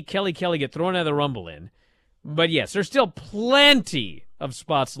you're going to see Kelly get thrown out of the Rumble in. But yes, there's still plenty of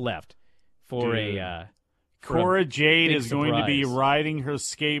spots left for Cora Jade is surprise. going to be riding her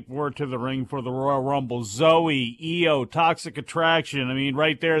skateboard to the ring for the Royal Rumble. Zoe, Io, Toxic Attraction.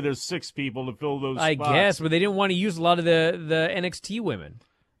 Right there's 6 people to fill those spots. I guess, but they didn't want to use a lot of the NXT women.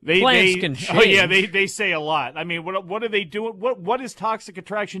 Plans can change. Oh yeah, they say a lot. What are they doing? What is Toxic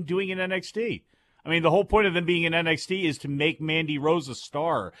Attraction doing in NXT? The whole point of them being in NXT is to make Mandy Rose a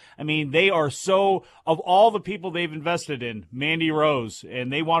star. They are so, of all the people they've invested in, Mandy Rose,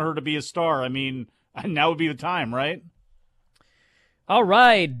 and they want her to be a star. Now would be the time, right? All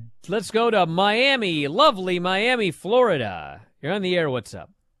right, let's go to Miami, lovely Miami, Florida. You're on the air. What's up?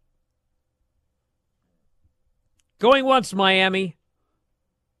 Going once, Miami.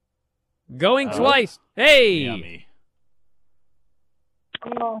 Going twice. Hey. Miami.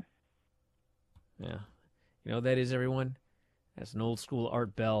 Oh. Yeah. You know what that is, everyone? That's an old school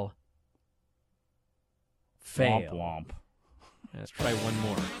Art Bell Fail. Womp womp. Let's try one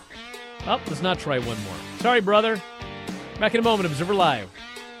more. Oh, let's not try one more. Sorry, brother. Back in a moment, Observer Live.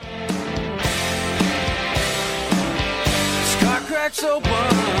 Sky cracks open,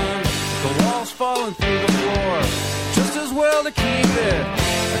 the walls falling through the floor. Just as well to keep it,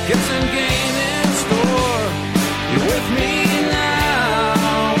 I get some game in store. You're with me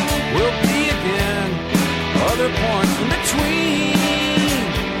now, we'll be again. Other points in between,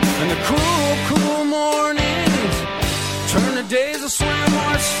 and the cruel mornings turn to days of slam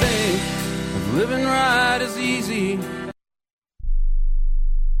or sink. If living right is easy.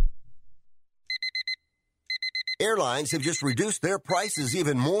 Airlines have just reduced their prices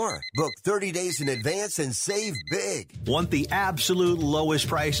even more. Book 30 days in advance and save big. Want the absolute lowest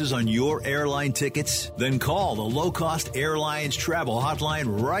prices on your airline tickets? Then call the Low Cost Airlines Travel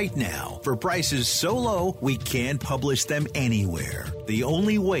Hotline right now for prices so low we can't publish them anywhere. The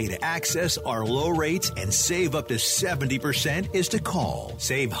only way to access our low rates and save up to 70% is to call.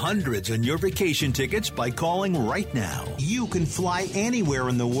 Save hundreds on your vacation tickets by calling right now. You can fly anywhere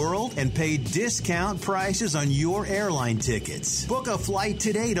in the world and pay discount prices on your airline tickets. Book a flight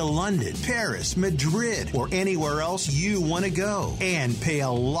today to London, Paris, Madrid, or anywhere else you want to go. And pay a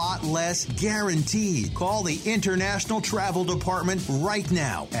lot less guaranteed. Call the International Travel Department right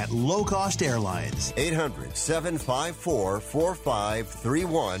now at Low Cost Airlines. 800-754-4531.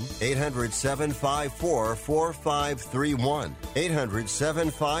 800-754-4531.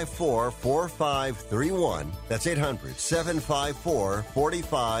 800-754-4531. That's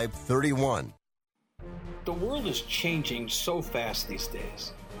 800-754-4531. The world is changing so fast these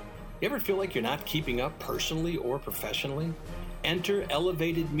days. You ever feel like you're not keeping up personally or professionally? Enter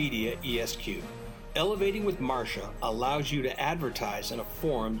Elevated Media ESQ. Elevating with Marsha allows you to advertise in a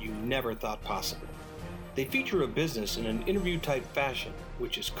forum you never thought possible. They feature a business in an interview-type fashion,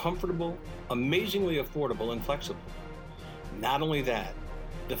 which is comfortable, amazingly affordable, and flexible. Not only that,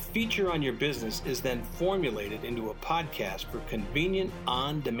 the feature on your business is then formulated into a podcast for convenient,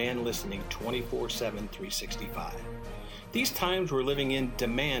 on-demand listening 24/7, 365. These times we're living in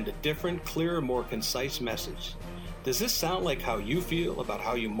demand a different, clearer, more concise message. Does this sound like how you feel about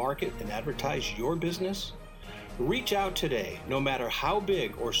how you market and advertise your business? Reach out today, no matter how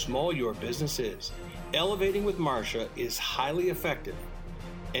big or small your business is. Elevating with Marsha is highly effective,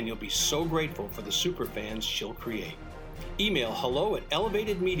 and you'll be so grateful for the superfans she'll create. Email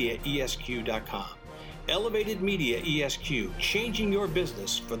hello@elevatedmediaesq.com. Elevated Media ESQ, changing your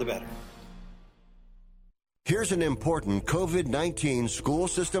business for the better. Here's an important COVID-19 school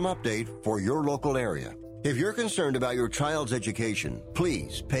system update for your local area. If you're concerned about your child's education,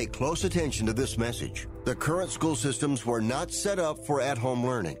 please pay close attention to this message. The current school systems were not set up for at-home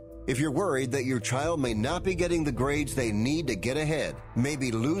learning. If you're worried that your child may not be getting the grades they need to get ahead, may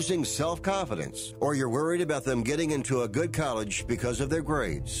be losing self-confidence, or you're worried about them getting into a good college because of their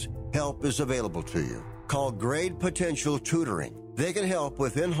grades, help is available to you. Call Grade Potential Tutoring. They can help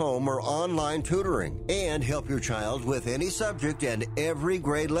with in-home or online tutoring and help your child with any subject and every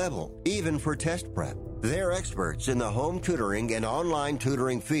grade level, even for test prep. They're experts in the home tutoring and online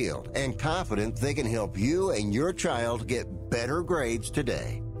tutoring field and confident they can help you and your child get better grades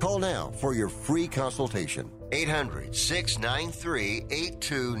today. Call now for your free consultation.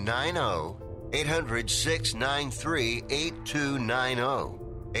 800-693-8290. 800-693-8290.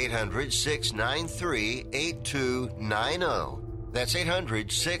 800-693-8290. That's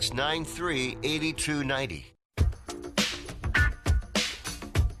 800-693-8290.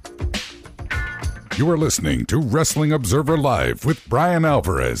 You are listening to Wrestling Observer Live with Bryan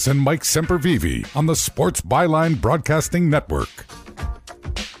Alvarez and Mike Sempervive on the Sports Byline Broadcasting Network.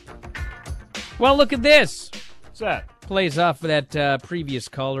 Well, look at this. What's that? Plays off of that previous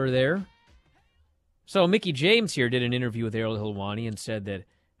caller there. So Mickie James here did an interview with Ariel Helwani and said that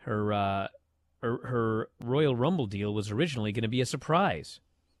her Royal Rumble deal was originally going to be a surprise.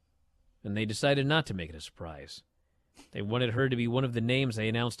 And they decided not to make it a surprise. They wanted her to be one of the names they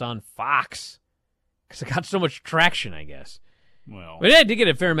announced on Fox. Because it got so much traction, I guess. Well, but it did get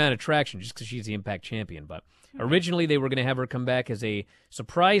a fair amount of traction just because she's the Impact Champion. But originally they were going to have her come back as a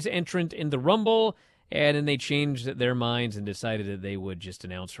surprise entrant in the Rumble, and then they changed their minds and decided that they would just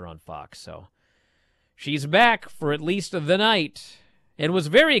announce her on Fox. So she's back for at least the night and was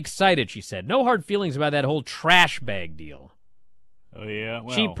very excited, she said. No hard feelings about that whole trash bag deal. Oh, yeah?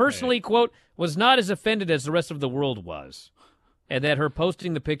 Well, she personally, quote, was not as offended as the rest of the world was, and that her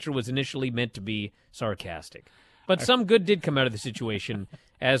posting the picture was initially meant to be sarcastic. But some good did come out of the situation,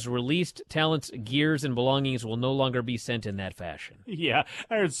 as released talent's gears and belongings will no longer be sent in that fashion. Yeah,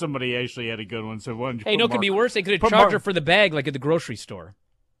 I heard somebody actually had a good one. So hey, no, it could be worse. They could have charged her for the bag like at the grocery store.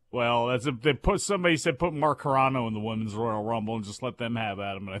 Well, somebody said put Mark Carano in the Women's Royal Rumble and just let them have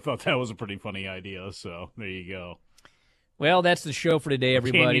at him, and I thought that was a pretty funny idea, so there you go. Well, that's the show for today,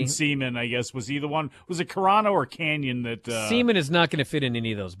 everybody. Canyon Seaman, I guess, was he the one? Was it Carano or Canyon that... Seaman is not going to fit in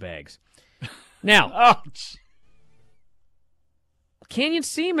any of those bags. Now... Canyon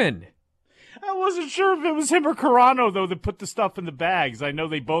Seaman. I wasn't sure if it was him or Carano, though, that put the stuff in the bags. I know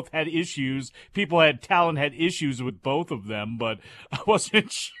they both had issues. Talon had issues with both of them, but I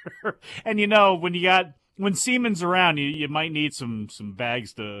wasn't sure. And, when Seaman's around, you might need some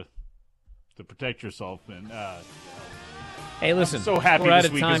bags to protect yourself. And hey, listen, I'm so happy we're out this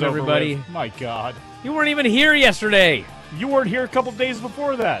of week time, is over everybody. with. My God. You weren't even here yesterday. You weren't here a couple days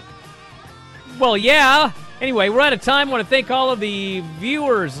before that. Well, yeah. Anyway, we're out of time. I want to thank all of the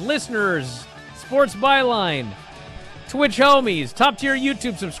viewers, listeners, Sports Byline, Twitch homies, top-tier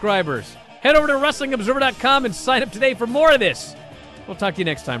YouTube subscribers. Head over to WrestlingObserver.com and sign up today for more of this. We'll talk to you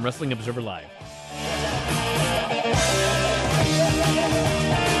next time, Wrestling Observer Live.